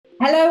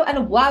Hello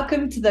and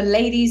welcome to the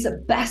Ladies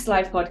Best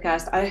Life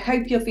podcast. I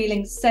hope you're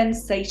feeling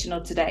sensational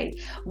today.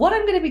 What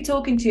I'm going to be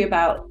talking to you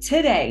about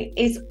today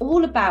is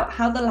all about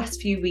how the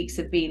last few weeks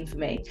have been for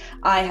me.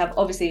 I have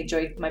obviously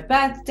enjoyed my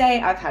birthday,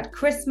 I've had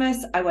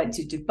Christmas, I went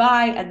to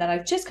Dubai, and then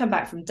I've just come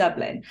back from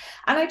Dublin.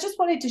 And I just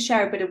wanted to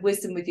share a bit of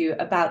wisdom with you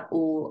about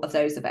all of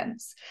those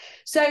events.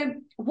 So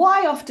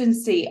what I often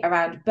see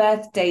around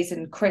birthdays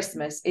and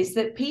Christmas is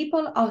that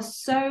people are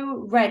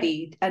so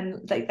ready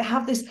and they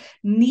have this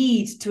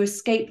need to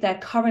escape their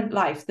current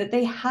life that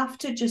they have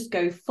to just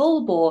go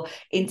full bore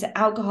into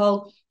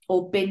alcohol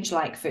or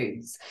binge-like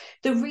foods.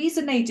 The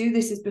reason they do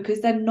this is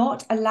because they're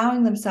not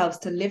allowing themselves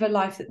to live a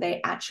life that they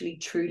actually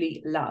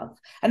truly love.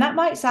 And that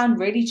might sound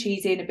really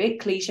cheesy and a bit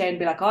cliche and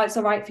be like, oh, it's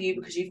all right for you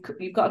because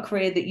you've got a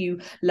career that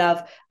you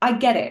love. I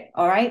get it,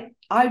 all right?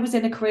 I was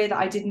in a career that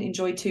I didn't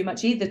enjoy too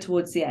much either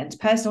towards the end.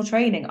 Personal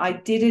training, I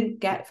didn't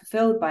get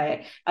fulfilled by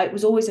it. It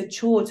was always a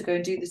chore to go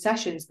and do the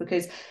sessions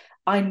because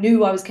I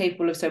knew I was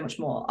capable of so much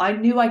more. I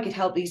knew I could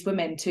help these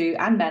women too,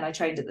 and men I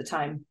trained at the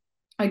time.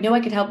 I knew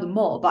I could help them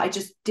more, but I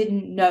just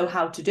didn't know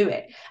how to do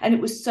it. And it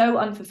was so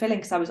unfulfilling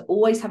because I was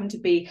always having to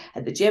be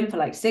at the gym for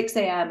like 6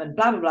 a.m. and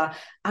blah, blah, blah.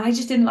 And I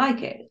just didn't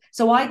like it.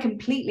 So I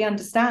completely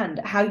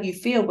understand how you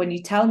feel when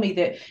you tell me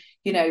that,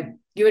 you know,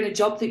 you're in a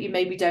job that you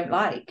maybe don't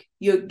like.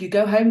 You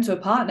go home to a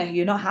partner who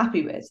you're not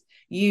happy with.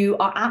 You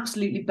are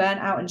absolutely burnt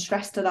out and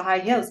stressed to the high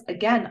heels.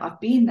 Again, I've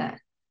been there.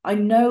 I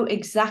know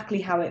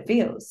exactly how it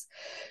feels.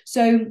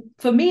 So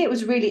for me, it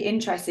was really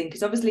interesting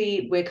because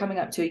obviously we're coming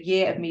up to a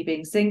year of me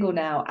being single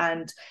now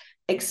and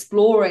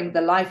exploring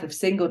the life of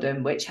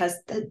singledom, which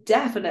has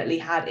definitely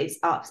had its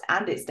ups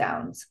and its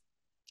downs.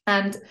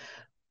 And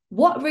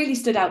what really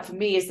stood out for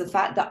me is the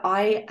fact that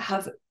I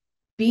have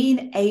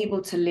been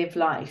able to live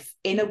life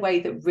in a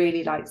way that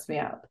really lights me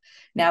up.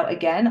 Now,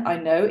 again, I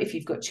know if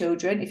you've got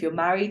children, if you're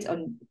married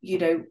and, you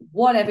know,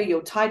 whatever,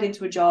 you're tied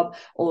into a job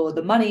or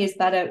the money is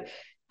better,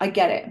 I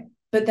get it.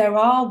 But there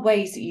are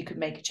ways that you can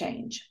make a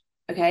change.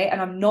 Okay.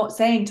 And I'm not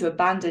saying to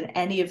abandon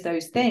any of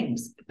those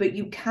things, but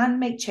you can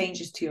make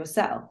changes to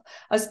yourself.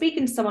 I was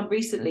speaking to someone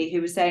recently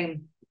who was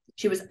saying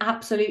she was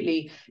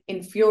absolutely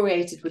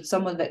infuriated with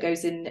someone that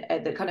goes in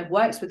that kind of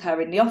works with her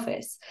in the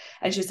office.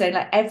 And she was saying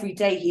like every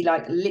day he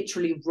like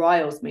literally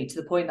riles me to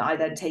the point that I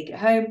then take it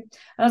home. And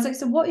I was like,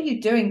 so what are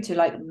you doing to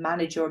like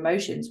manage your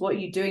emotions? What are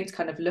you doing to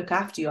kind of look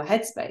after your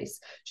headspace?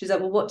 She's like,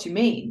 well, what do you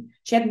mean?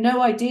 She had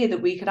no idea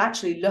that we could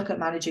actually look at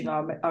managing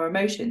our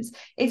emotions.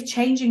 If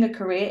changing a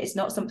career is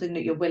not something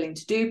that you're willing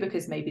to do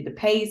because maybe the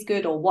pay is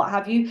good or what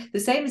have you, the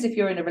same as if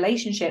you're in a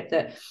relationship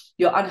that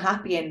you're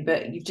unhappy in,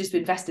 but you've just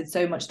invested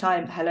so much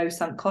time, hello,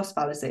 sunk cost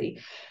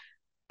fallacy,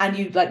 and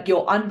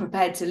you're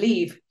unprepared to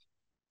leave,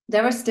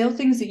 there are still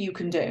things that you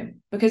can do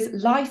because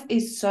life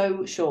is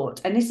so short.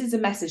 And this is a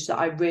message that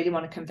I really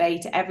want to convey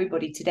to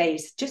everybody today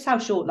is just how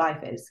short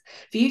life is.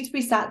 For you to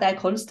be sat there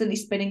constantly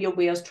spinning your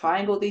wheels,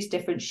 trying all these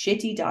different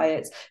shitty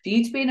diets, for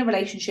you to be in a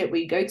relationship where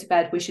you go to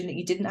bed wishing that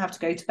you didn't have to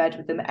go to bed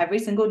with them every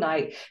single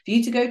night, for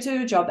you to go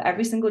to a job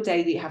every single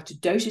day that you have to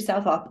dose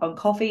yourself up on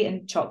coffee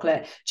and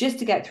chocolate just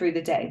to get through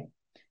the day.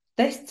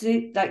 This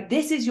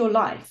is your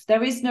life.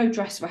 There is no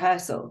dress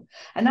rehearsal.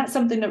 And that's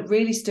something that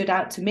really stood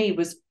out to me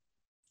was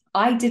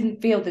I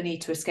didn't feel the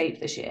need to escape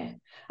this year.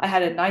 I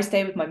had a nice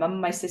day with my mum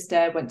and my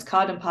sister, went to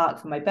Carden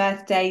Park for my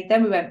birthday,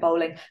 then we went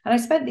bowling, and I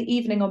spent the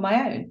evening on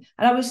my own.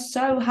 And I was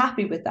so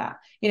happy with that.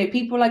 You know,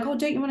 people were like, oh,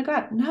 don't you want to go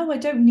out? No, I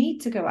don't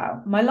need to go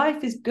out. My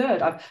life is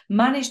good. I've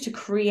managed to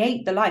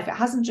create the life. It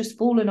hasn't just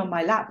fallen on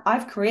my lap.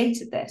 I've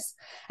created this.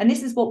 And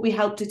this is what we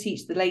help to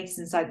teach the ladies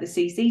inside the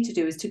CC to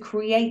do, is to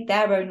create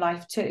their own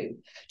life too,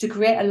 to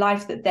create a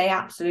life that they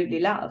absolutely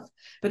love.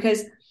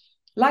 Because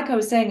like I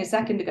was saying a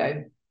second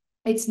ago,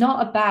 it's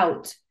not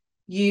about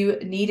you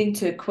needing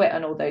to quit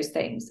on all those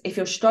things if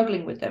you're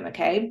struggling with them,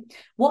 okay?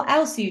 What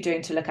else are you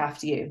doing to look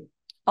after you?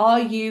 Are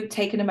you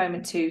taking a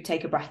moment to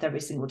take a breath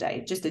every single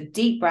day? Just a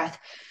deep breath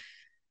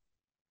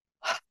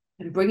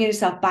and bringing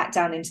yourself back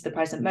down into the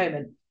present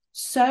moment.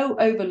 So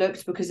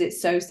overlooked because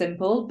it's so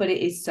simple, but it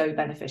is so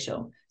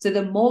beneficial. So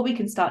the more we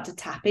can start to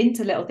tap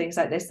into little things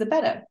like this, the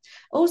better.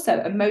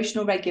 Also,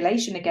 emotional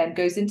regulation again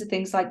goes into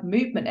things like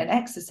movement and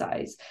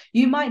exercise.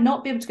 You might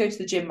not be able to go to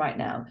the gym right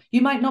now.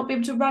 You might not be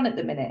able to run at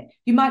the minute.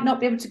 You might not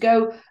be able to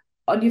go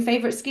on your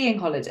favorite skiing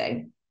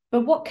holiday.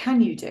 But what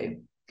can you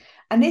do?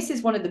 And this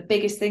is one of the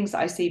biggest things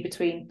that I see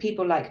between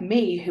people like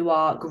me who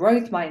are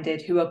growth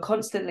minded, who are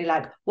constantly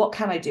like, what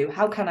can I do?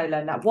 How can I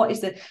learn that? What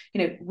is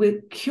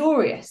we're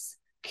curious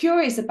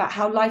about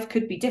how life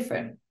could be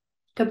different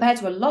compared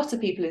to a lot of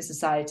people in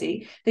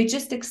society. They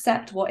just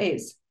accept what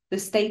is the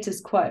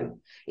status quo.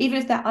 Even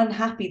if they're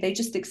unhappy, they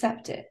just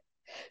accept it.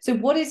 So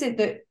what is it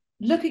that,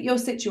 look at your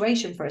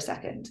situation for a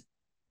second.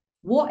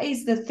 What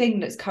is the thing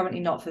that's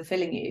currently not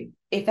fulfilling you?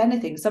 If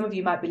anything, some of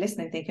you might be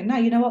listening thinking, no,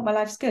 you know what, my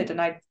life's good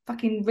and I'm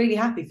fucking really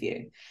happy for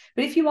you.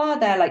 But if you are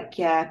there like,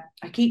 yeah,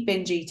 I keep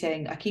binge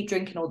eating, I keep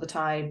drinking all the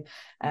time,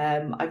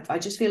 I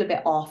just feel a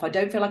bit off, I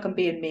don't feel like I'm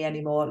being me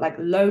anymore. Like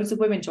loads of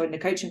women join the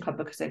coaching club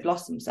because they've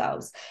lost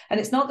themselves. And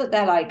it's not that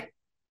they're like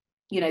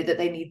that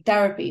they need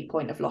therapy,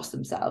 point have lost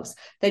themselves.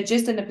 They're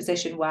just in a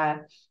position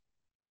where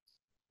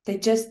they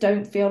just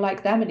don't feel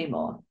like them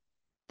anymore.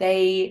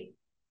 They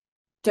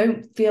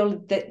don't feel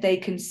that they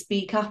can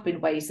speak up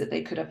in ways that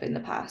they could have in the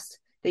past.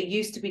 They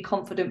used to be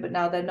confident, but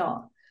now they're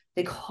not.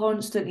 They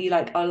constantly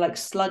are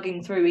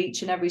slugging through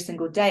each and every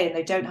single day, and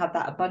they don't have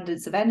that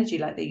abundance of energy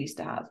like they used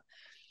to have.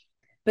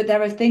 But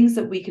there are things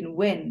that we can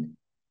win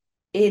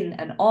in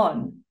and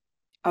on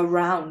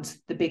around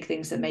the big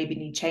things that maybe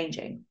need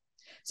changing.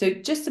 So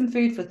just some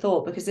food for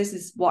thought, because this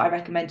is what I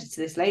recommended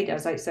to this lady. I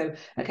was like, so,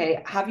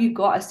 okay, have you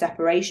got a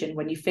separation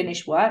when you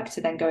finish work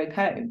to then going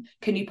home?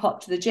 Can you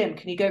pop to the gym?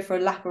 Can you go for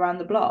a lap around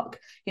the block?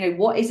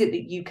 What is it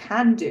that you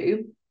can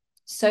do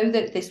so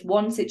that this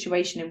one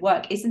situation in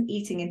work isn't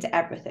eating into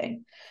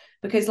everything?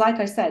 Because like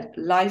I said,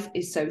 life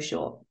is so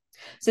short.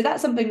 So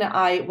that's something that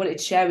I wanted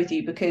to share with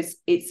you, because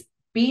it's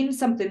been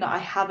something that I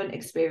haven't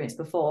experienced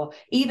before.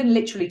 Even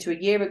literally to a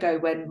year ago,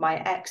 when my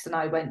ex and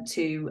I went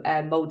to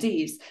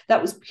Maldives,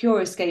 that was pure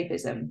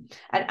escapism.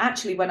 And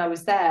actually, when I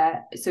was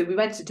there, so we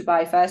went to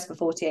Dubai first for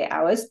 48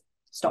 hours,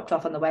 stopped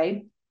off on the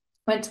way,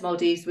 went to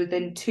Maldives.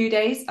 Within 2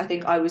 days, I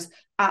think I was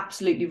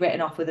absolutely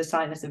written off with a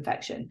sinus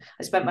infection.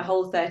 I spent my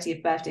whole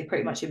 30th birthday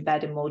pretty much in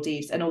bed in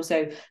Maldives, and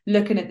also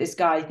looking at this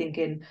guy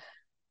thinking,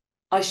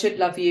 I should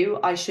love you,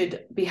 I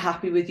should be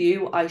happy with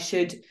you, I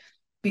should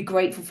be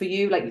grateful for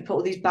you. Like, you put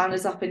all these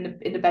banners up in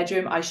the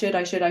bedroom. I should.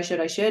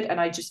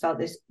 And I just felt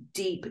this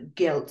deep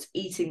guilt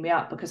eating me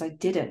up because I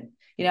didn't.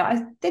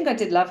 I think I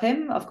did love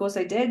him. Of course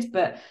I did,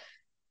 but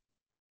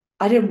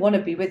I didn't want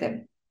to be with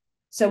him.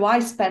 So I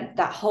spent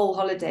that whole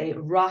holiday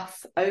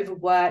rough,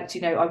 overworked.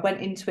 I went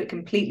into it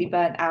completely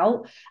burnt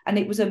out, and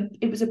it was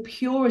a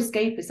pure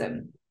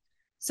escapism.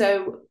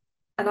 So,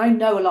 and I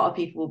know a lot of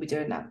people will be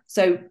doing that.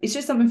 So it's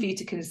just something for you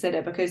to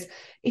consider, because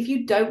if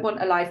you don't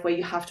want a life where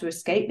you have to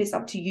escape, it's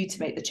up to you to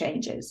make the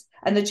changes.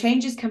 And the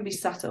changes can be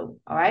subtle,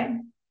 all right?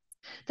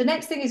 The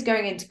next thing is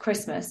going into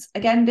Christmas.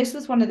 Again, this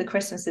was one of the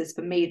Christmases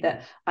for me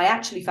that I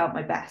actually felt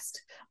my best.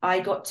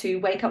 I got to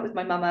wake up with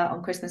my mama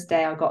on Christmas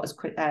Day. I got us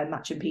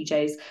matching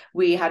PJs.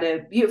 We had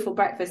a beautiful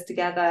breakfast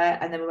together,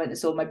 and then we went and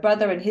saw my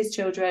brother and his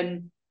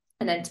children,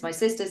 and then to my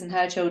sisters and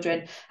her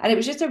children. And it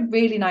was just a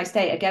really nice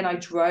day. Again, I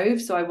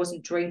drove, so I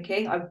wasn't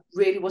drinking. I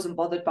really wasn't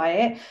bothered by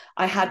it.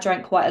 I had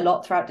drank quite a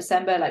lot throughout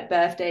December, like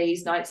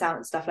birthdays, nights out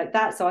and stuff like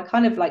that. So I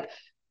kind of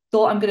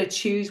thought, I'm going to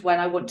choose when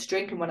I want to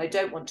drink and when I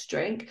don't want to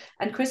drink.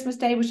 And Christmas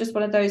Day was just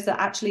one of those that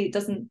actually it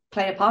doesn't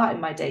play a part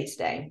in my day to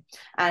day.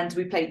 And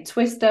we played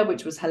Twister,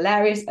 which was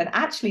hilarious and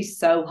actually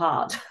so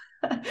hard.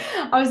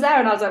 I was there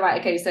and I was like,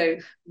 right, okay, so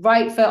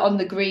right foot on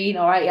the green,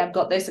 all right, yeah, I've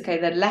got this. Okay,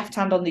 then left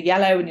hand on the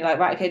yellow, and you're like,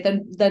 right, okay,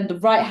 then the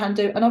right hand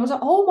do. And I was like,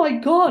 oh my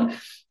God,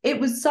 it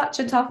was such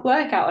a tough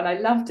workout and I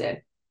loved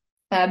it.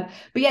 But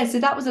yeah, so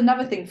that was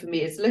another thing for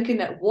me, is looking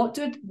at what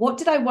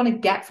did I want to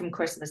get from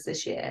Christmas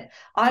this year.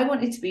 I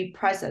wanted to be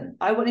present.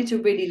 I wanted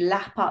to really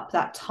lap up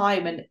that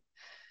time and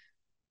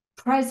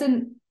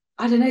present,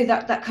 I don't know,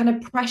 that kind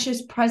of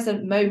precious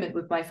present moment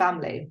with my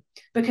family,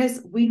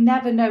 because we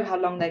never know how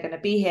long they're going to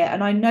be here.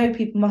 And I know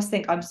people must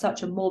think I'm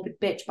such a morbid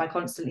bitch by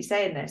constantly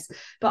saying this,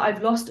 but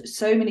I've lost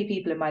so many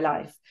people in my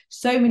life,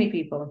 so many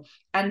people.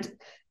 And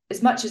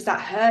as much as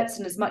that hurts,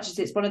 and as much as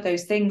it's one of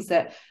those things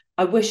that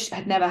I wish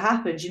had never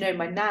happened,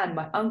 my nan,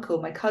 my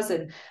uncle, my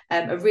cousin,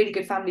 a really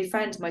good family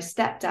friend, my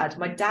stepdad,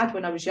 my dad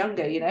when I was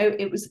younger,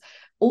 it was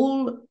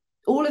all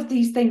of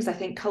these things, I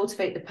think,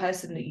 cultivate the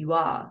person that you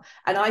are.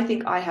 And I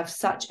think I have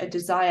such a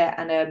desire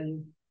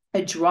and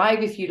a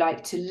drive, if you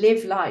like, to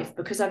live life,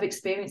 because I've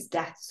experienced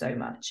death so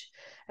much.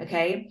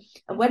 Okay.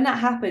 And when that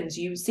happens,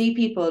 you see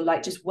people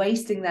just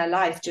wasting their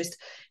life, just,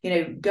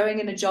 going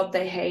in a job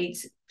they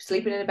hate,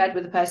 sleeping in a bed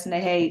with a person they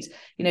hate,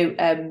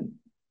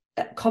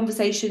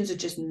 conversations are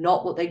just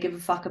not what they give a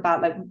fuck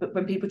about.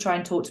 When people try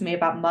and talk to me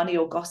about money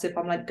or gossip,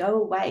 I'm like,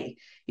 go away.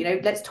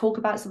 Let's talk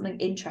about something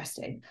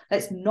interesting.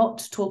 Let's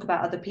not talk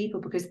about other people,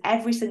 because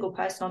every single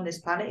person on this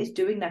planet is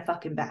doing their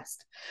fucking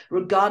best,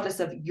 regardless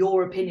of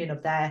your opinion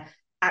of their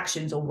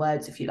actions or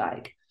words, if you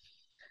like.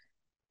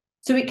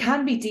 So it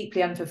can be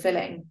deeply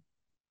unfulfilling,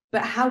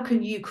 but how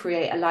can you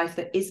create a life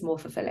that is more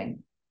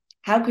fulfilling?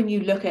 How can you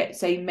look at,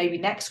 say, maybe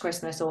next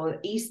Christmas or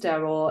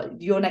Easter or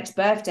your next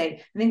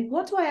birthday and think,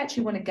 what do I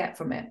actually want to get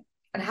from it?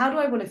 And how do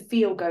I want to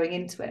feel going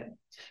into it?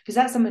 Because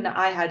that's something that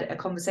I had a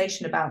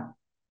conversation about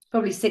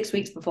probably 6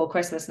 weeks before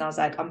Christmas. And I was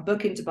like, I'm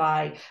booking to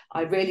buy.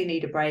 I really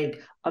need a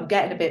break. I'm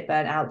getting a bit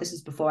burnt out. This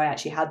is before I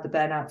actually had the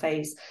burnout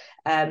phase.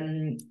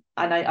 And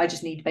I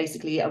just need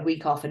basically a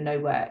week off and no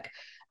work.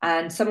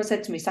 And someone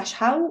said to me, Sash,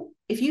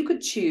 if you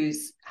could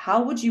choose,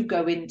 how would you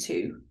go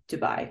into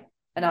Dubai?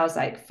 And I was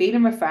like,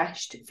 feeling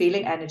refreshed,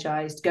 feeling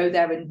energized, go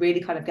there and really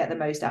kind of get the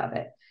most out of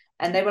it.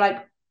 And they were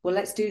like, well,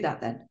 let's do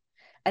that then.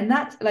 And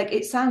that,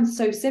 it sounds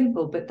so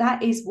simple, but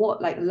that is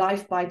what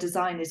life by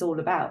design is all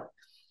about.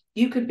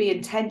 You could be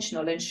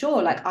intentional. And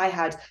sure, like I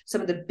had some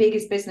of the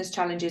biggest business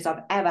challenges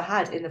I've ever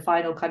had in the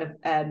final kind of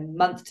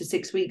month to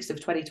 6 weeks of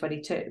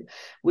 2022.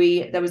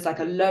 There was like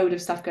a load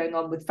of stuff going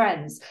on with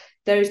friends.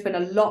 There's been a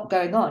lot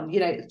going on,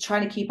 you know,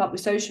 trying to keep up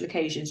with social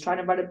occasions, trying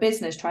to run a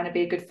business, trying to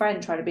be a good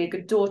friend, trying to be a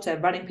good daughter,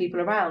 running people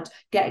around,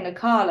 getting a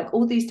car, like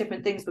all these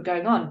different things were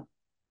going on.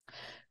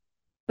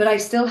 But I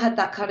still had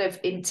that kind of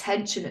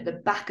intention at the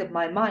back of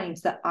my mind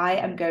that I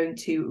am going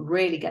to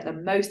really get the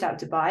most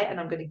out of Dubai, and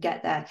I'm going to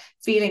get there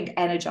feeling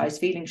energized,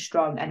 feeling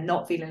strong, and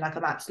not feeling like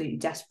I'm absolutely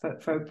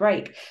desperate for a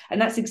break. And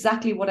that's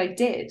exactly what I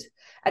did.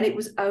 And it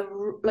was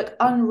like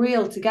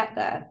unreal to get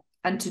there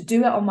and to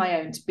do it on my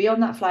own, to be on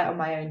that flight on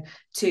my own,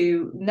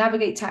 to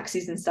navigate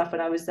taxis and stuff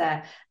when I was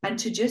there, and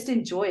to just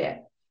enjoy it.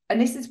 And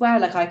this is where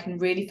like I can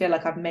really feel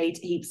like I've made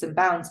heaps and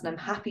bounds, and I'm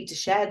happy to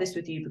share this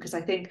with you, because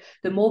I think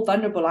the more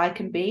vulnerable I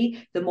can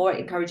be, the more it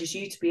encourages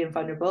you to be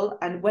invulnerable.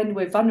 And when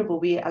we're vulnerable,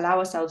 we allow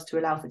ourselves to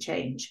allow for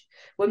change.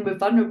 When we're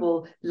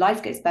vulnerable,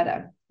 life gets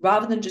better,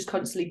 rather than just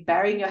constantly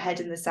burying your head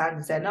in the sand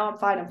and saying, no, I'm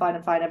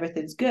fine,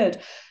 everything's good.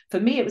 For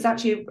me, it was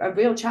actually a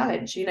real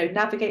challenge, you know,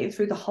 navigating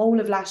through the whole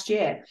of last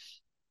year,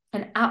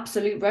 an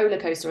absolute roller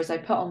coaster, as I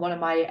put on one of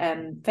my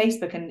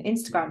Facebook and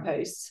Instagram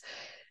posts.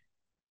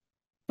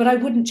 But I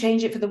wouldn't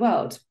change it for the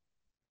world,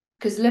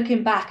 because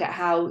looking back at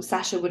how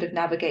Sasha would have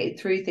navigated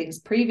through things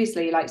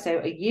previously, like, so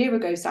a year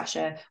ago,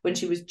 Sasha, when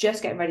she was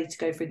just getting ready to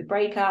go through the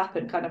breakup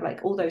and kind of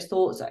like all those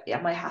thoughts, like,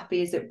 am I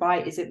happy? Is it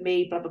right? Is it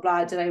me? Blah, blah,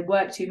 blah. Did I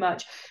work too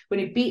much?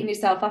 When you're beating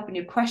yourself up and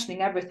you're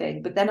questioning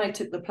everything. But then I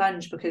took the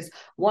plunge, because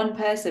one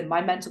person,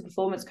 my mental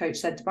performance coach,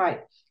 said,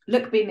 right,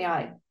 look me in the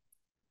eye.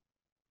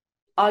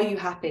 Are you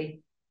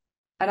happy?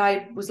 And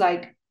I was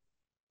like,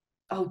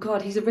 oh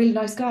God, he's a really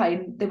nice guy.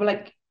 And they were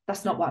like,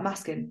 that's not what I'm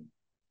asking.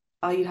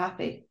 Are you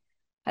happy?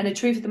 And the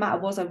truth of the matter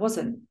was, I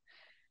wasn't,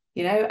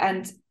 you know,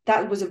 and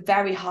that was a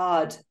very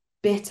hard,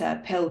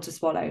 bitter pill to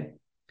swallow.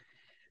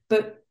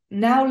 But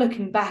now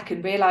looking back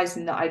and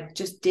realizing that I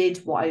just did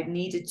what I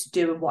needed to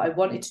do and what I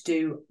wanted to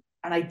do,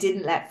 and I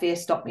didn't let fear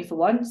stop me for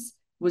once,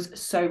 was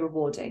so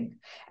rewarding.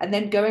 And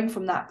then going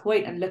from that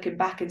point and looking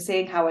back and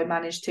seeing how I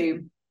managed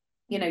to,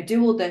 you know,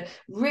 do all the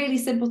really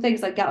simple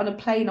things like get on a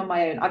plane on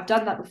my own. I've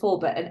done that before,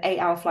 but an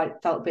 8-hour flight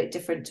felt a bit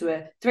different to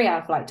a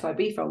 3-hour flight to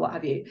Ibiza or what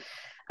have you.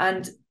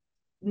 And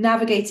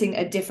navigating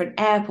a different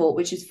airport,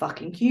 which is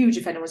fucking huge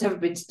if anyone's ever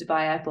been to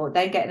Dubai airport,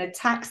 then getting a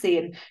taxi.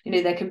 And, you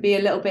know, there can be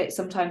a little bit,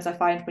 sometimes I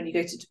find when you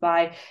go to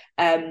Dubai,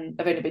 I've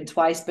only been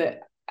twice,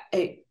 but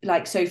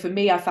so for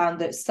me, I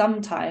found that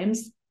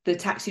sometimes the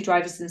taxi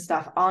drivers and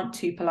stuff aren't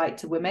too polite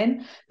to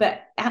women.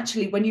 But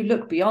actually, when you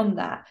look beyond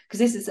that, because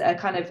this is a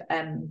kind of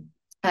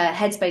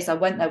headspace I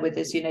went there with,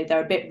 is, you know,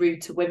 they're a bit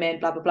rude to women,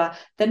 blah, blah, blah.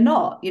 They're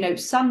not, you know,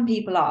 some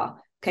people are.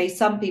 Okay,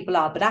 some people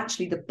are, but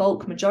actually the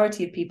bulk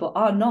majority of people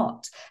are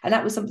not. And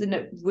that was something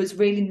that was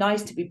really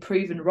nice to be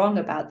proven wrong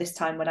about this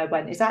time when I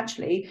went, is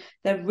actually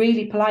they're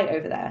really polite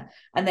over there.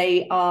 And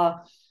they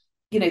are,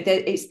 you know,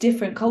 it's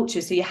different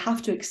cultures. So you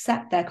have to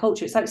accept their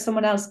culture. It's like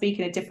someone else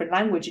speaking a different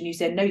language and you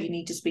say, no, you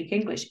need to speak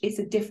English. It's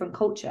a different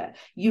culture.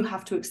 You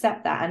have to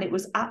accept that. And it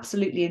was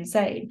absolutely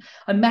insane.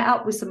 I met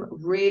up with some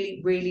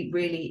really, really,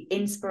 really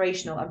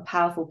inspirational and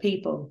powerful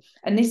people.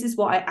 And this is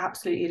what I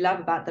absolutely love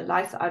about the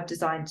life that I've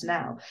designed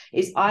now,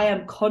 is I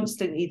am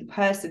constantly the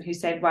person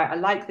who's saying, right, I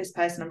like this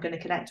person, I'm going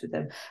to connect with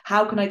them.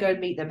 How can I go and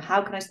meet them?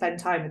 How can I spend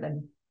time with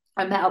them?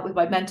 I met up with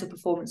my mental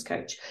performance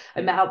coach.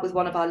 I met up with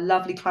one of our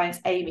lovely clients,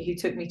 Amy, who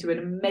took me to an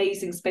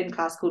amazing spin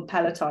class called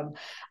Peloton.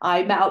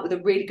 I met up with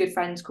a really good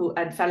friend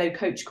and fellow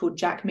coach called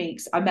Jack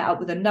Meeks. I met up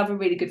with another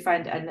really good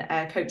friend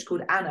and coach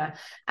called Anna.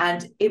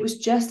 And it was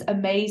just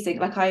amazing.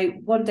 Like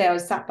one day I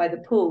was sat by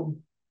the pool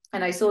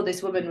and I saw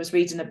this woman was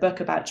reading a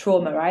book about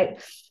trauma,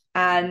 right?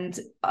 And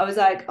I was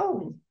like,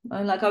 oh,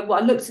 and like I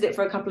looked at it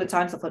for a couple of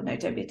times. I thought, no,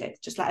 don't be a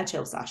dick, just let her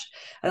chill, Sash.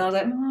 And I was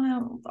like,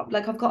 oh,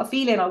 like I've got a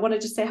feeling I want to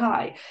just say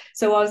hi.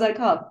 So I was like,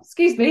 oh,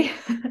 excuse me,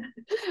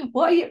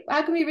 what are you?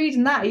 How can we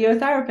reading that? Are you a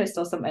therapist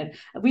or something?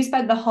 And we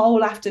spent the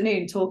whole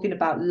afternoon talking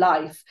about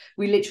life.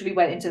 We literally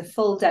went into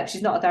full depth.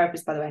 She's not a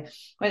therapist, by the way.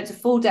 Went into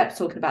full depth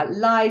talking about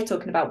life,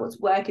 talking about what's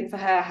working for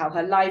her, how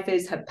her life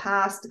is, her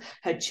past,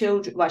 her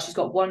children. Well, she's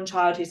got one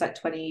child who's like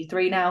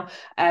 23 now.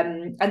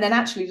 And then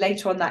actually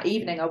later on that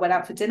evening, I went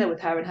out for dinner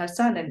with her and her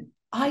son, and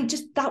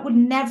that would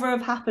never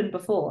have happened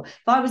before.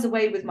 If I was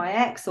away with my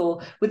ex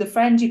or with a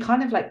friend, you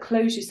kind of like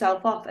close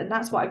yourself off. And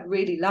that's what I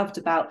really loved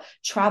about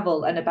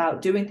travel and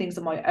about doing things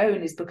on my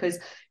own, is because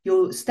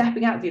you're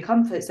stepping out of your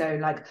comfort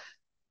zone. Like,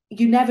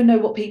 you never know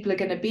what people are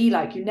going to be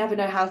like. You never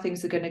know how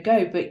things are going to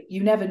go, but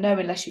you never know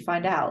unless you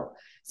find out.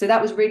 So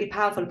that was really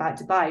powerful about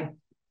Dubai.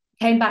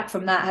 Came back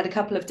from that, had a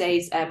couple of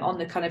days on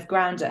the kind of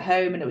ground at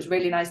home, and it was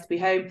really nice to be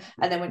home,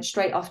 and then went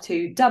straight off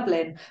to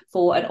Dublin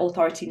for an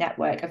Authority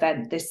Network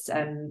event this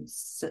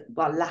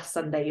last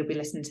Sunday. You'll be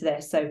listening to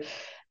this. So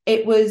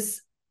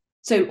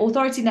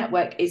Authority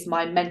Network is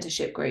my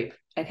mentorship group.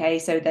 Okay,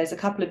 so there's a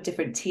couple of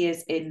different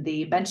tiers in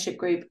the mentorship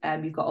group.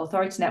 You've got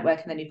Authority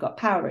Network, and then you've got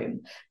Power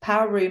Room.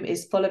 Power Room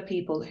is full of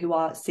people who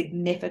are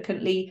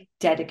significantly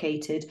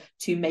dedicated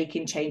to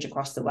making change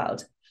across the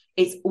world.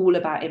 it's all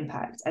about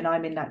impact. And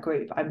I'm in that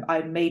group.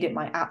 I made it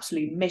my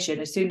absolute mission.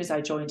 As soon as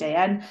I joined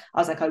AN, I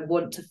was like, I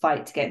want to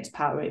fight to get into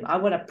Power Room. I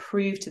want to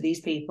prove to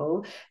these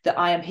people that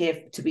I am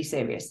here to be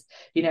serious.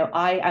 You know,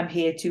 I am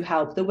here to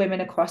help the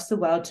women across the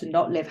world to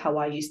not live how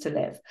I used to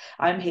live.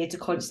 I'm here to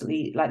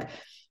constantly, like,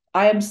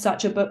 I am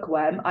such a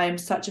bookworm. I am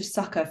such a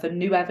sucker for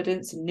new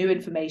evidence and new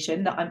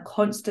information that I'm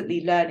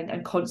constantly learning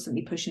and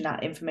constantly pushing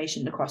that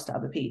information across to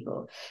other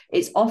people.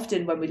 It's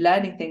often when we're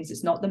learning things,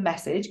 it's not the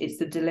message, it's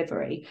the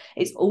delivery.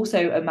 It's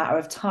also a matter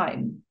of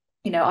time.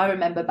 You know, I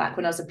remember back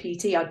when I was a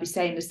PT, I'd be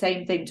saying the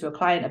same thing to a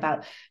client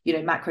about, you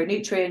know,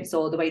 macronutrients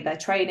or the way they're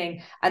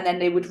training. And then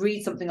they would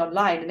read something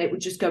online and it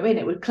would just go in,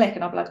 it would click.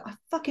 And I'd be like, I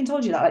fucking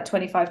told you that like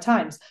 25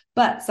 times.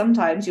 But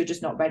sometimes you're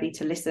just not ready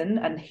to listen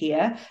and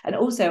hear. And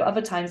also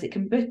other times it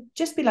can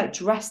just be like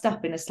dressed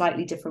up in a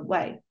slightly different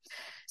way.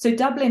 So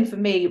Dublin for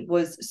me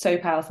was so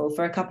powerful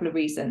for a couple of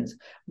reasons.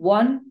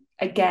 One,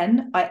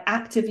 again, I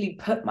actively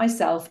put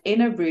myself in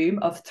a room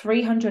of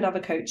 300 other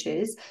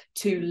coaches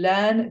to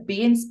learn,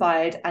 be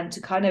inspired, and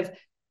to kind of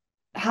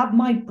have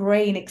my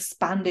brain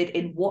expanded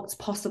in what's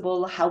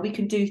possible, how we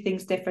can do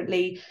things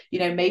differently. You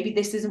know, maybe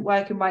this isn't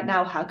working right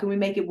now. How can we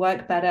make it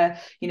work better?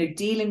 You know,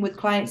 dealing with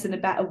clients in a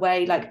better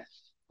way. Like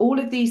all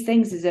of these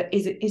things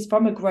is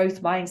from a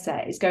growth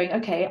mindset. It's going,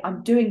 okay,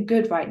 I'm doing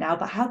good right now,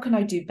 but how can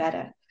I do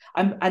better?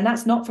 And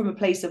that's not from a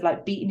place of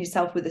like beating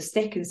yourself with a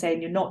stick and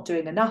saying you're not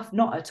doing enough,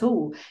 not at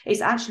all.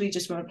 It's actually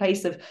just from a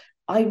place of,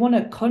 I want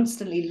to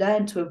constantly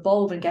learn to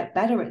evolve and get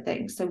better at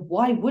things. So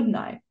why wouldn't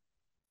I?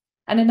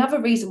 And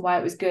another reason why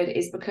it was good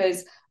is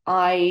because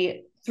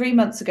I 3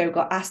 months ago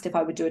got asked if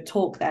I would do a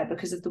talk there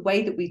because of the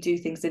way that we do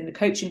things in the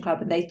coaching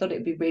club, and they thought it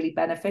would be really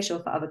beneficial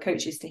for other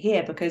coaches to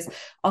hear, because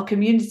our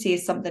community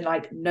is something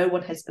like no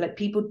one has, like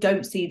people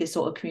don't see this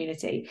sort of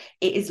community.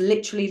 It is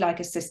literally like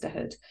a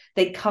sisterhood.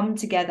 They come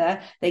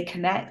together, they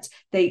connect,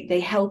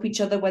 they help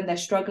each other when they're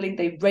struggling,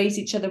 they raise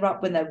each other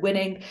up when they're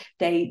winning,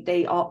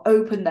 they are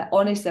open, they're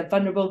honest, they're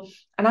vulnerable.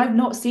 And I've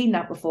not seen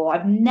that before.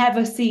 I've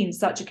never seen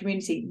such a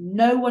community.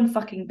 No one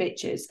fucking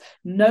bitches.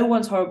 No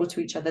one's horrible to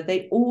each other.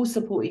 They all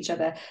support each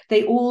other.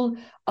 They all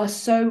are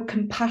so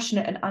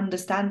compassionate and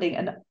understanding.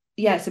 And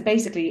yeah, so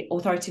basically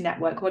Authority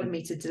Network wanted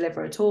me to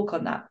deliver a talk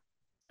on that.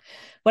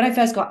 When I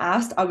first got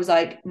asked, I was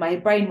like, my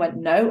brain went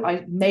no.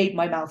 I made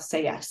my mouth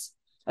say yes.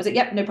 I was like,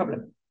 yep, no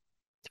problem.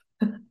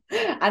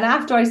 And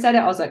after I said it,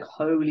 I was like,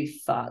 holy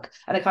fuck.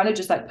 And I kind of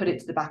just like put it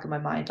to the back of my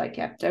mind, like,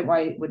 yeah, don't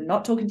worry. We're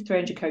not talking to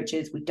 300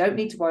 coaches. We don't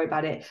need to worry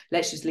about it.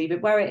 Let's just leave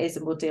it where it is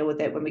and we'll deal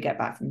with it when we get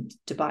back from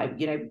Dubai.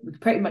 You know, we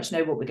pretty much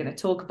know what we're going to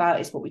talk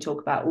about. It's what we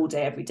talk about all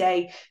day, every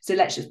day. So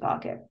let's just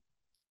park it.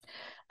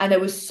 And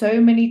there was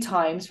so many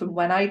times from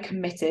when I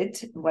committed,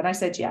 when I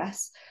said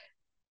yes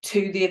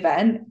to the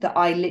event, that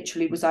I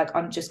literally was like,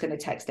 I'm just going to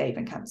text Dave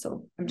and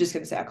cancel. I'm just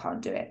going to say I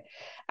can't do it.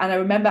 And I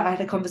remember I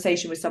had a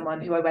conversation with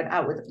someone who I went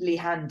out with, Lee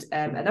Hand,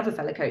 another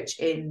fellow coach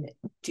in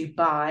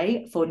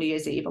Dubai for New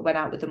Year's Eve. I went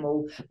out with them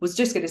all, was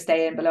just going to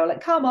stay in, but they were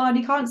like, come on,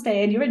 you can't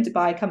stay in, you're in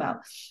Dubai, come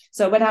out.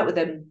 So I went out with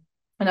them.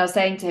 And I was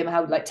saying to him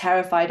how like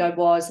terrified I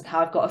was and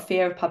how I've got a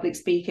fear of public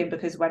speaking,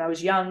 because when I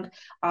was young,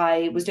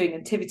 I was doing a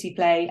nativity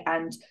play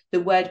and the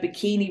word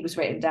bikini was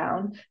written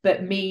down,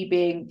 but me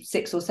being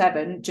 6 or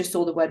 7 just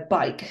saw the word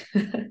bike.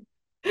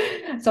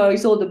 So I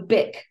saw the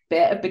bit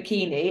of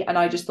bikini and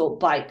I just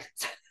thought bike.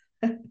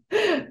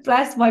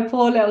 Bless my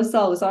poor little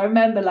soul. So I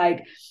remember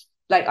like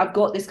I've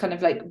got this kind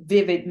of like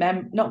vivid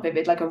not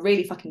vivid, like a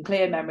really fucking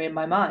clear memory in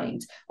my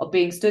mind of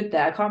being stood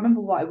there. I can't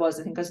remember what it was.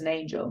 I think I was an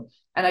angel.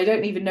 And I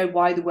don't even know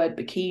why the word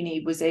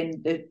bikini was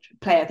in the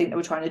play. I think they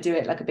were trying to do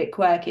it like a bit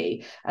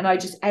quirky. And I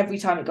just, every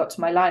time it got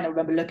to my line, I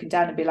remember looking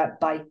down and be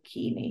like,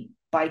 bikini.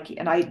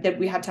 And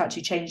we had to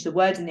actually change the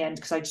word in the end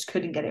because I just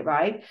couldn't get it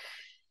right.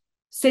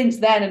 Since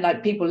then, and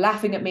like people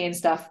laughing at me and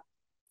stuff,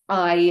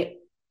 I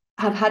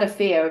have had a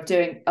fear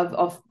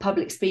of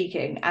public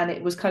speaking, and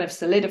it was kind of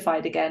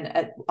solidified again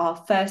at our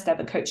first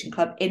ever coaching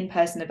club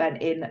in-person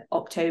event in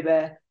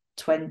October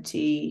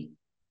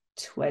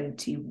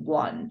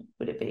 2021.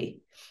 Would it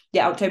be?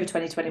 Yeah, October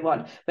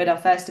 2021. We had our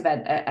first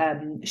event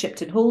at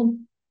Shipton Hall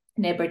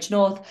near Bridge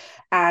North,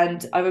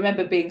 and I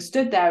remember being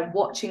stood there and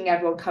watching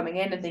everyone coming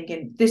in and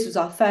thinking this was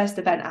our first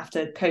event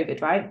after COVID,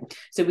 right?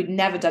 So we'd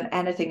never done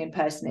anything in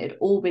person, it had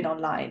all been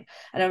online.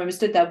 And I remember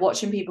stood there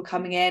watching people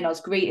coming in, I was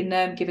greeting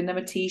them, giving them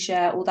a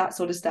t-shirt, all that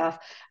sort of stuff.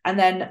 And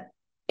then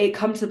it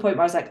comes to the point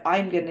where I was like,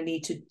 I'm going to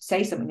need to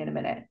say something in a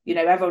minute. You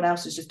know, everyone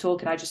else was just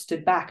talking, I just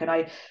stood back, and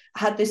I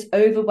had this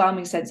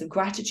overwhelming sense of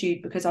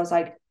gratitude because I was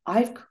like,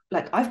 I've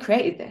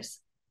created this.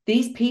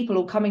 These people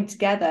all coming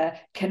together,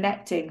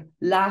 connecting,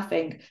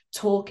 laughing,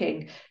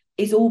 talking,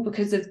 is all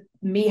because of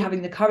me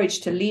having the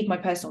courage to leave my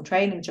personal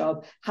training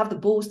job, have the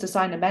balls to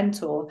sign a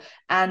mentor,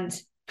 and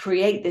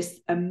create this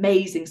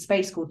amazing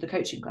space called the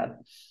Coaching Club.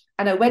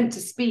 And I went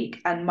to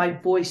speak and my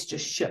voice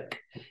just shook.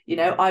 You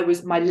know,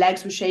 my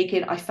legs were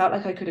shaking. I felt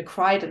like I could have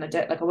cried, and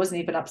I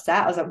wasn't even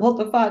upset. I was like, what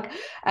the fuck?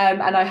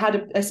 And I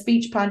had a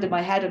speech planned in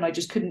my head and I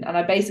just couldn't. And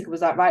I basically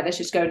was like, right, let's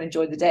just go and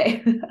enjoy the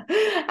day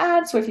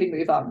and swiftly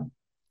move on.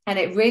 And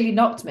it really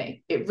knocked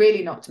me.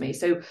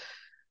 So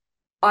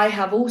I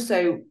have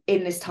also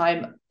in this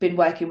time been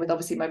working with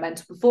obviously my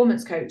mental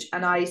performance coach.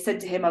 And I said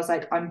to him, I was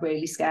like, I'm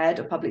really scared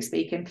of public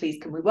speaking.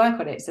 Please, can we work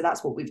on it? So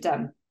that's what we've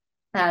done.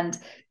 And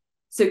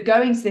so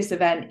going to this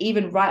event,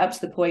 even right up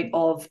to the point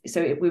of,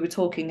 we were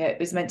talking, it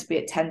was meant to be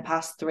at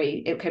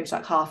 3:10. It came to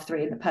like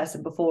 3:30 and the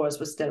person before us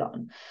was still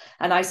on.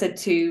 And I said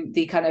to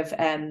the kind of,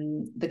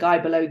 the guy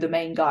below the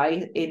main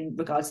guy in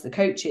regards to the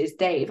coaches,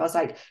 Dave, I was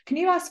like, can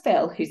you ask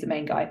Phil, who's the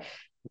main guy,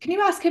 can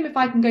you ask him if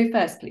I can go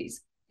first,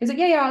 please? He's like,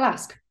 yeah, I'll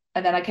ask.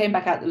 And then I came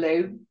back out the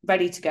loo,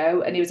 ready to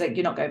go. And he was like,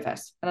 you're not going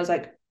first. And I was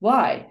like,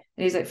 why?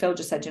 And he's like, Phil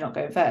just said you're not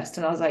going first.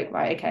 And I was like,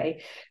 right,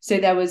 okay. So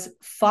there was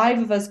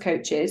 5 of us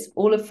coaches,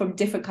 all of from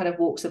different kind of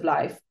walks of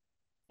life,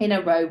 in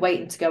a row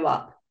waiting to go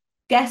up.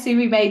 Guess who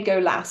we made go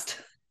last?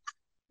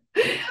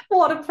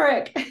 What a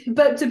prick.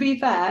 But to be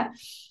fair,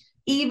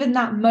 even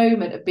that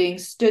moment of being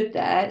stood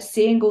there,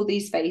 seeing all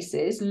these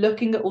faces,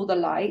 looking at all the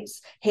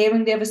lights,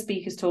 hearing the other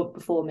speakers talk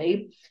before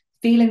me,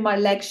 feeling my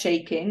legs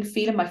shaking,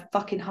 feeling my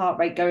fucking heart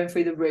rate going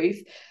through the roof.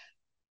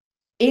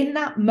 In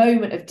that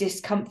moment of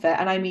discomfort,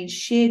 and I mean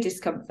sheer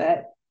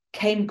discomfort,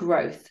 came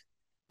growth.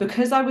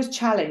 Because I was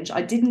challenged,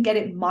 I didn't get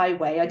it my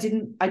way. I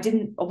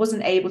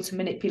wasn't able to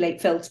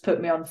manipulate Phil to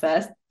put me on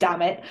first.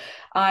 Damn it.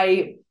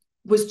 I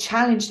was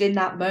challenged in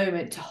that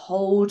moment to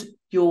hold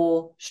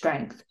your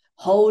strength,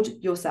 hold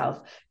yourself.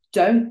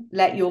 Don't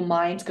let your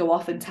mind go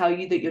off and tell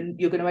you that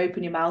you're going to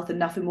open your mouth and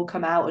nothing will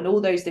come out and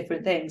all those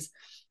different things.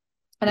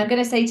 And I'm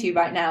going to say to you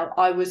right now,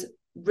 I was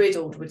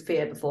riddled with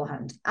fear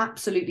beforehand,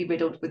 absolutely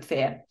riddled with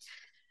fear.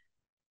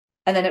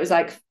 And then it was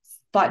like,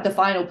 but the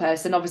final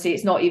person, obviously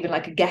it's not even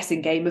like a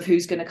guessing game of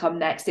who's going to come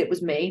next. It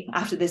was me,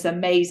 after this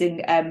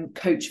amazing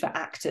coach for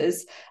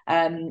actors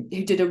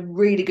who did a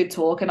really good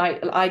talk. And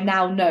I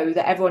now know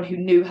that everyone who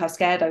knew how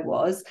scared I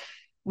was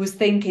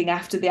thinking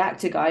after the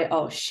actor guy,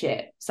 oh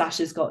shit,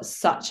 Sasha's got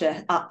such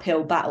an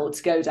uphill battle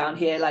to go down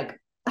here. Like,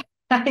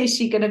 how is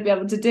she going to be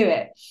able to do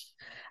it?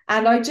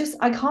 And I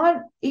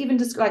can't even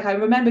just, like, I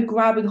remember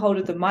grabbing hold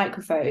of the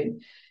microphone,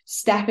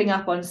 stepping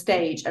up on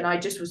stage, and I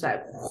just was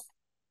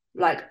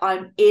like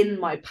I'm in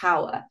my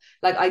power.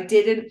 Like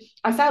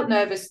I felt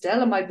nervous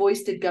still, and my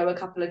voice did go a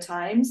couple of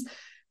times,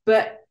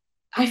 but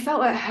I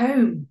felt at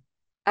home,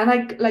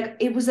 and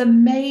it was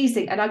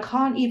amazing. And I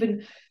don't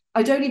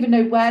even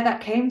know where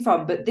that came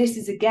from, but this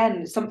is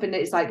again something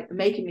that is like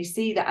making me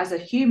see that as a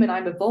human,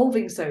 I'm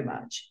evolving so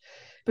much,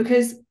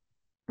 because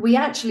we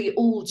actually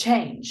all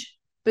change.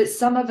 But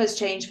some of us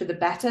change for the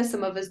better,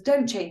 some of us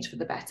don't change for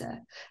the better.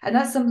 And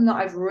that's something that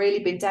I've really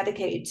been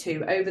dedicated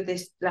to over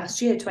this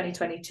last year,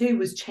 2022,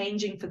 was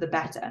changing for the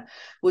better,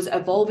 was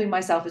evolving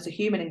myself as a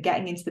human and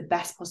getting into the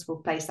best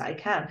possible place that I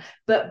can.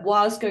 But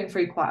whilst going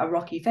through quite a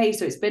rocky phase,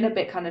 so it's been a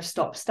bit kind of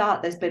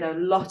stop-start, there's been a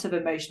lot of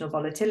emotional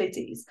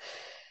volatilities.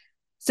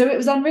 So it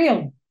was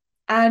unreal.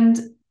 And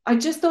I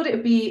just thought it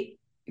would be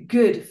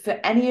good for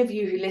any of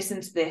you who listen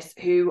to this,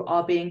 who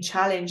are being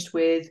challenged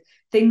with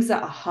things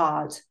that are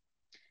hard,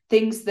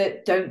 things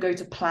that don't go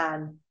to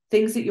plan,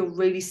 things that you're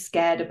really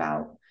scared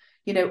about,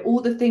 all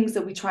the things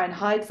that we try and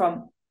hide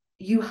from.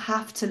 You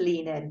have to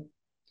lean in.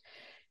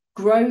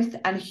 Growth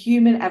and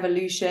human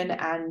evolution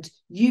and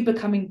you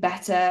becoming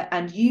better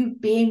and you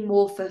being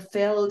more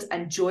fulfilled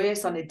and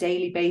joyous on a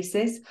daily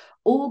basis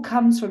all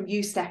comes from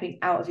you stepping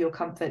out of your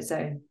comfort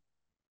zone.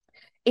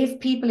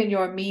 If people in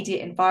your immediate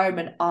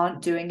environment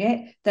aren't doing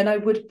it, then I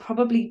would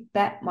probably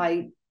bet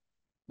my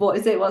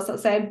what's that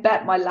saying?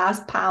 Bet my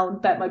last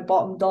pound, bet my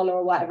bottom dollar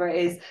or whatever it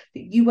is, that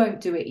you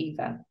won't do it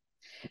either.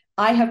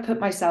 I have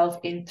put myself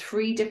in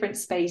 3 different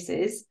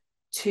spaces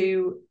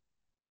to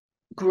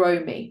grow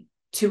me,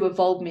 to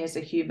evolve me as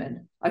a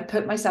human. I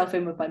put myself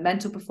in with my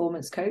mental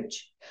performance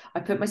coach. I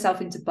put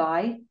myself in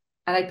Dubai,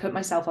 and I put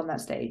myself on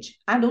that stage,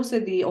 and also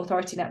the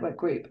Authority Network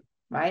group,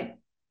 right?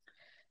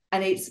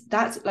 And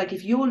that's like,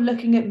 if you're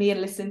looking at me and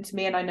listening to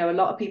me, and I know a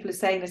lot of people are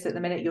saying this at the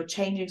minute, you're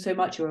changing so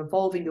much, you're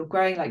evolving, you're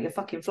growing, like you're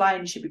fucking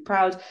flying, you should be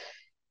proud.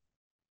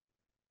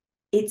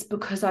 It's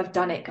because I've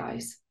done it,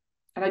 guys.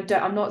 And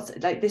I'm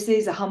not like, this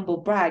is a humble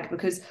brag,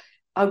 because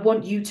I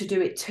want you to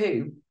do it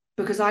too,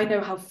 because I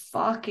know how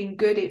fucking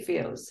good it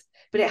feels.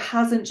 But it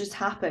hasn't just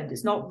happened.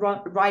 It's not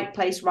right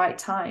place, right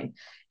time.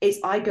 It's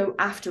I go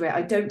after it.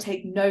 I don't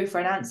take no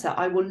for an answer.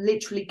 I will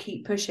literally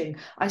keep pushing.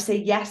 I say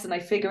yes and I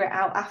figure it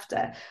out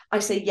after. I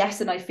say yes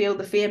and I feel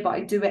the fear, but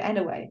I do it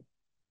anyway.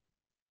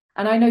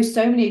 And I know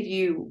so many of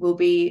you will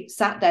be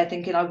sat there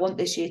thinking, I want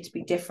this year to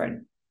be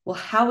different. Well,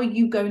 how are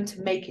you going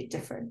to make it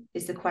different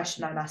is the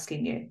question I'm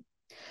asking you.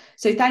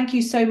 So thank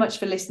you so much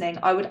for listening.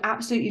 I would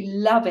absolutely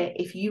love it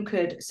if you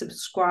could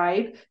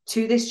subscribe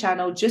to this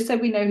channel, just so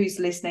we know who's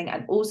listening,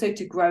 and also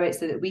to grow it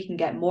so that we can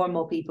get more and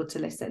more people to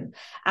listen.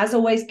 As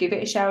always, give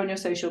it a share on your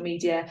social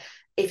media.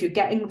 If you're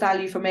getting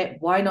value from it,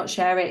 why not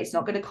share it? It's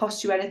not going to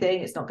cost you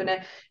anything. It's not going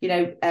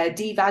to,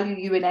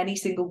 devalue you in any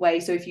single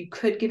way. So if you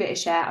could give it a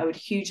share, I would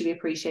hugely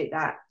appreciate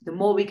that. The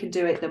more we can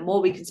do it, the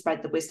more we can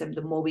spread the wisdom,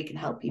 the more we can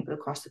help people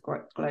across the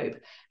globe.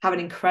 Have an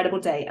incredible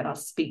day, and I'll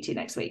speak to you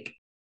next week.